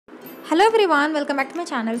Hello everyone, welcome back to my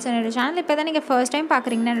channel. So என்னோட channel இப்போ தான் நீங்கள் ஃபர்ஸ்ட் டைம்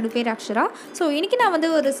பார்க்குறீங்கன்னா என்னோட பேர் அக்ஷரா. ஸோ இன்றைக்கி நான் வந்து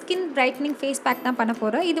ஒரு ஸ்கின் பிரைட்னிங் ஃபேஸ் பேக் தான் பண்ண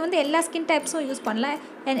போகிறேன். இது வந்து எல்லா ஸ்கின் டைப்ஸும் யூஸ் பண்ணலாம்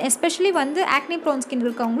அண்ட் எஸ்பெஷலி வந்து ஆக்னி ப்ரோன் ஸ்கின்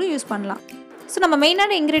இருக்கவங்களும் யூஸ் பண்ணலாம். ஸோ நம்ம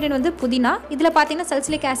மெயினான இன்க்ரீடியன்ட் வந்து புதினா. இதில் பார்த்தீங்கன்னா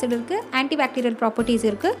சல்சிலிக் ஆசிட் இருக்குது, ஆன்டிபாக்டீரியல் ப்ராப்பர்ட்டிஸ்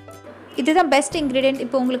இருக்குது. இதுதான் பெஸ்ட் இன்க்ரீடியன்ட்.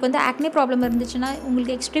 இப்போ உங்களுக்கு வந்து ஆக்னி ப்ராப்ளம் இருந்துச்சுன்னா,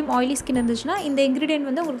 உங்களுக்கு எக்ஸ்ட்ரீம் ஆயிலி ஸ்கின் இருந்துச்சுன்னா இந்த இன்க்ரீடியன்ட்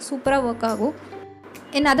வந்து உங்களுக்கு சூப்பராக ஒர்க் ஆகும்.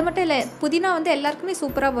 அது மட்டும் இல்லை, புதினா வந்து எல்லாருக்குமே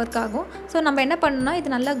சூப்பராக ஒர்க் ஆகும். ஸோ நம்ம என்ன பண்ணணும்னா இது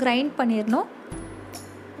நல்லா கிரைண்ட் பண்ணிடணும்.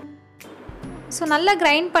 ஸோ நல்லா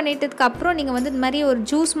கிரைண்ட் பண்ணிட்டதுக்கப்புறம் நீங்கள் வந்து இந்த மாதிரி ஒரு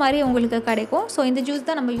ஜூஸ் மாதிரி உங்களுக்கு கிடைக்கும். ஸோ இந்த ஜூஸ்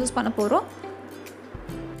தான் நம்ம யூஸ் பண்ண போகிறோம்.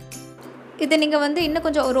 இதை நீங்கள் வந்து இன்னும்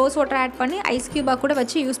கொஞ்சம் ரோஸ் வாட்டர் ஆட் பண்ணி ஐஸ் க்யூபாக கூட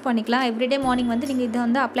வச்சு யூஸ் பண்ணிக்கலாம். எவ்ரிடே மார்னிங் வந்து நீங்கள் இதை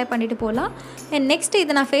வந்து அப்ளை பண்ணிவிட்டு போகலாம். அண்ட் நெக்ஸ்ட்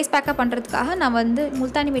இதை நான் ஃபேஸ் பேக்கப் பண்ணுறதுக்காக நான் வந்து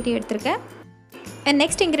முல்தானி மிட்டி எடுத்திருக்கேன். அண்ட்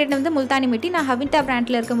நெக்ஸ்ட் இன்க்ரீடியன்ட் வந்து முல்தானி மிட்டி. நான் ஹவிண்டா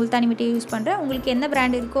பிராண்டில் இருக்க முல்தானி மிட்டியை யூஸ் பண்ணுறேன். உங்களுக்கு என்ன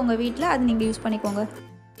பிராண்ட் இருக்கோ உங்கள் வீட்டில் அது நீங்கள் யூஸ் பண்ணிக்கோங்க.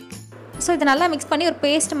 ஸோ இதை நல்லா மிக்ஸ் பண்ணி ஒரு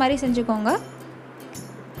பேஸ்ட் மாதிரி செஞ்சுக்கோங்க.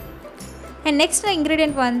 அண்ட் நெக்ஸ்ட்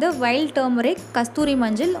இன்க்ரீடியன்ட் வந்து வைல்ட் டர்மரிக், கஸ்தூரி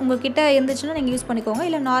மஞ்சள். உங்கள்கிட்ட இருந்துச்சுன்னா நீங்கள் யூஸ் பண்ணிக்கோங்க.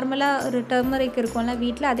 இல்லை நார்மலாக ஒரு டர்மரிக் இருக்கும்ல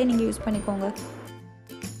வீட்டில், அதே நீங்கள் யூஸ் பண்ணிக்கோங்க.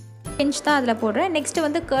 பிஞ்ச் தான் அதில் போடுறேன். நெக்ஸ்ட்டு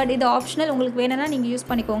வந்து கர்ட். இது ஆப்ஷனல், உங்களுக்கு வேணும்னா நீங்கள் யூஸ்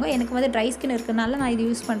பண்ணிக்கோங்க. எனக்கு வந்து ட்ரை ஸ்கின் இருக்கிறனால நான் இது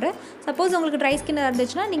யூஸ் பண்ணுறேன். சப்போஸ் உங்களுக்கு ட்ரை ஸ்கின்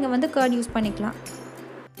இருந்துச்சுன்னா நீங்கள் வந்து கர்ட் யூஸ் பண்ணிக்கலாம்.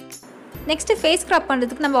 நெக்ஸ்ட்டு ஃபேஸ் ஸ்க்ரப்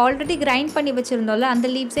பண்ணுறதுக்கு நம்ம ஆல்ரெடி கிரைண்ட் பண்ணி வச்சுருந்தோம்ல, அந்த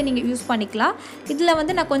லீவ்ஸே நீங்கள் யூஸ் பண்ணிக்கலாம். இதில்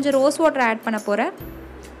வந்து நான் கொஞ்சம் ரோஸ் வாட்டர் ஆட் பண்ண போகிறேன்.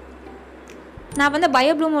 நான் வந்து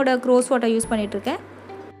பயோப்ளூமோட ரோஸ் வாட்டர் யூஸ் பண்ணிகிட்ருக்கேன்.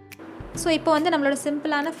 ஸோ இப்போ வந்து நம்மளோட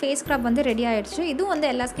சிம்பிளான ஃபேஸ் ஸ்க்ரப் வந்து ரெடி ஆகிடுச்சு. இதுவும் வந்து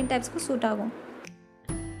எல்லா ஸ்கின் டைப்ஸ்க்கும் சூட் ஆகும்.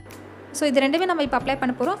 ஸோ இது ரெண்டுமே நம்ம இப்போ அப்ளை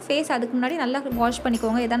பண்ண போகிறோம். ஃபேஸ் அதுக்கு முன்னாடி நல்லா வாஷ்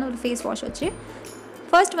பண்ணிக்கோங்க, ஏதான ஒரு ஃபேஸ் வாஷ் வச்சு.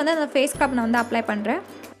 ஃபர்ஸ்ட் வந்து அந்த ஃபேஸ் ஸ்க்ரப் நான் வந்து அப்ளை பண்ணுறேன்.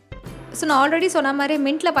 ஸோ நான் ஆல்ரெடி சொன்ன மாதிரி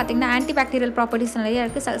மின்ட்டில் பார்த்தீங்கன்னா ஆன்டிபாக்டீரியல் ப்ராப்பர்ட்டிஸ் நிறையா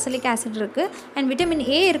இருக்குது, சல்சிலிக் ஆசிட் இருக்குது அண்ட் விட்டமின்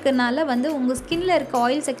ஏ இருக்கிறதுனால வந்து உங்கள் ஸ்கின்னில் இருக்க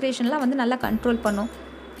ஆயில் செக்ரேஷன்லாம் வந்து நல்லா கண்ட்ரோல் பண்ணும்.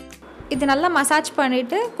 இது நல்லா மசாஜ்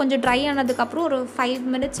பண்ணிவிட்டு கொஞ்சம் ட்ரை ஆனதுக்கப்புறம் ஒரு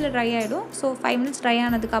 5 மினிட்ஸில் ட்ரை ஆகிடும். ஸோ 5 மினிட்ஸ் ட்ரை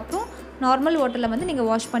ஆனதுக்கப்புறம் நார்மல் வாட்டரில் வந்து நீங்கள்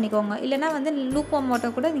வாஷ் பண்ணிக்கோங்க. இல்லைனா வந்து லூக் வார்ம்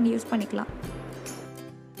வாட்டர் கூட நீங்கள் யூஸ் பண்ணிக்கலாம்.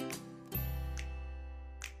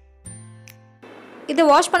 இதை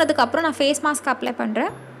வாஷ் பண்ணதுக்கப்புறம் நான் ஃபேஸ் மாஸ்க் அப்ளை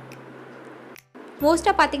பண்ணுறேன்.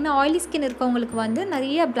 மோஸ்ட்டாக பார்த்திங்கன்னா ஆயிலி ஸ்கின் இருக்கவங்களுக்கு வந்து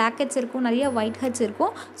நிறைய பிளாக் ஹெட்ஸ் இருக்கும், நிறைய ஒயிட் ஹெட்ஸ்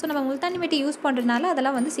இருக்கும். ஸோ நம்ம முல்தானி மிட்டி யூஸ் பண்ணுறதுனால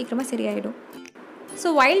அதெல்லாம் வந்து சீக்கிரமாக சரியாயிடும்.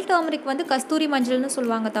 ஸோ வைல்ட் டர்மரிக் வந்து கஸ்தூரி மஞ்சள்னு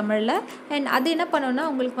சொல்லுவாங்க தமிழில். அண்ட் அது என்ன பண்ணுன்னா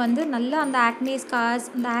உங்களுக்கு வந்து நல்லா அந்த ஆக்னே ஸ்கார்ஸ்,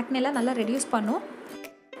 இந்த ஆக்னெலாம் நல்லா ரெடியூஸ் பண்ணும்.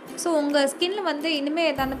 ஸோ உங்கள் ஸ்கின்னில் வந்து இனிமேல்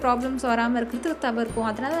ஏதாவது ப்ராப்ளம்ஸ் வராமல் இருக்கிறதுக்கு தவிர்க்கும்.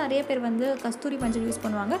 அதனால் நிறைய பேர் வந்து கஸ்தூரி மஞ்சள் யூஸ்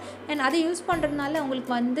பண்ணுவாங்க. அண்ட் அதை யூஸ் பண்ணுறதுனால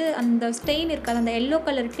உங்களுக்கு வந்து அந்த ஸ்டெயின் இருக்காது, அந்த எல்லோ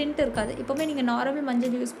கலர் டிண்ட் இருக்காது. இப்போவுமே நீங்கள் நார்மல்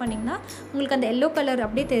மஞ்சள் யூஸ் பண்ணிங்கன்னா உங்களுக்கு அந்த எல்லோ கலர்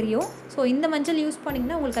அப்படியே தெரியும். ஸோ இந்த மஞ்சள் யூஸ்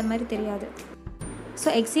பண்ணிங்கன்னா உங்களுக்கு அந்த மாதிரி தெரியாது. ஸோ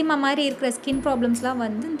எக்ஸிமா மாதிரி இருக்கிற ஸ்கின் ப்ராப்ளம்ஸ்லாம்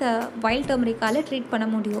வந்து இந்த வைல்ட் டர்மரிக்கால் ட்ரீட் பண்ண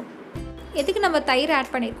முடியும். எதுக்கு நம்ம தயிர்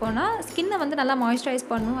ஆட் பண்ணியிருக்கோன்னா ஸ்கின்னை வந்து நல்லா மாய்ஸ்சரைஸ்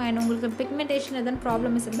பண்ணும். அண்ட் உங்களுக்கு பிக்மெண்டேஷன் எதுவும்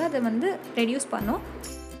ப்ராப்ளம்ஸ் இருந்தால் அதை வந்து ரெடியூஸ் பண்ணும்.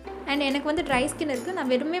 அண்ட் எனக்கு வந்து ட்ரை ஸ்கின் இருக்குது. நான்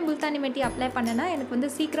வெறுமே முல்தானி மிட்டி அப்ளை பண்ணேன்னா எனக்கு வந்து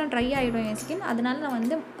சீக்கிரம் ட்ரை ஆகிடும் என் ஸ்கின். அதனால நான்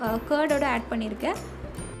வந்து கர்டோடு ஆட் பண்ணியிருக்கேன்.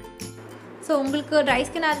 ஸோ உங்களுக்கு ட்ரை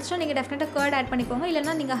ஸ்கின் ஆச்சுன்னா நீங்கள் டெஃபினட்டாக கர்ட் ஆட் பண்ணிக்கோங்க.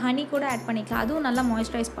 இல்லைனா நீங்கள் ஹனி கூட ஆட் பண்ணிக்கலாம். அதுவும் நல்லா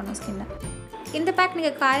மாய்ஸ்சரைஸ் பண்ணும் ஸ்கின்னை. இந்த பேக்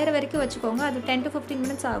நீங்கள் காயிற வரைக்கும் வச்சுக்கோங்க. அது 10 to 15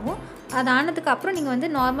 மினிட்ஸ் ஆகும். அது ஆனதுக்கப்புறம் நீங்கள் வந்து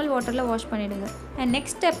நார்மல் வாட்டரில் வாஷ் பண்ணிவிடுங்க. அண்ட்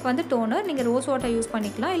நெக்ஸ்ட் ஸ்டெப் வந்து டோனர். நீங்கள் ரோஸ் வாட்டர் யூஸ்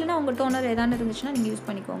பண்ணிக்கலாம். இல்லைனா உங்கள் டோனர் எதாவது இருந்துச்சுன்னா நீங்கள் யூஸ்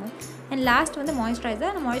பண்ணிக்கோங்க. அண்ட் லாஸ்ட் வந்து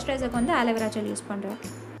மாய்ஸ்சரைசர். அந்த மாய்ஸ்சரைசருக்கு வந்து ஆலோவேரா ஜெல் யூஸ் பண்ணுறேன்.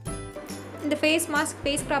 இந்த ஃபேஸ் மாஸ்க்,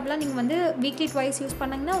 ஃபேஸ் ஸ்க்ரப்லாம் நீங்கள் வந்து வீக்லி ட்வைஸ் யூஸ்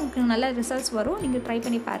பண்ணிங்கன்னா உங்களுக்கு நல்ல ரிசல்ட்ஸ் வரும். நீங்கள் ட்ரை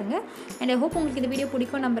பண்ணி பாருங்கள். அண்ட் ஐ ஹோப் உங்களுக்கு இந்த வீடியோ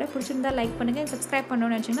பிடிக்கும் நம்புறேன். பிடிச்சிருந்தா லைக் பண்ணுங்கள். சப்ஸ்கிரைப்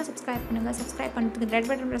பண்ணணும்னு நினச்சிங்கன்னா சப்ஸ்கிரைப் பண்ணுங்கள். சப்ஸ்கிரைப் பண்ணுறதுக்கு ரெட்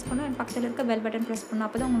பட்டன் ப்ரெஸ் பண்ணணும். அண்ட் பக்கத்தில் இருக்க பெல் பட்டன் ப்ரெஸ் பண்ணணும்.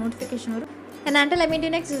 அப்போ தான் உங்கள் நோட்டிஃபிகேஷன் வரும். And until I meet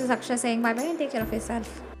you next, this is Akshara saying bye bye and take care of yourself.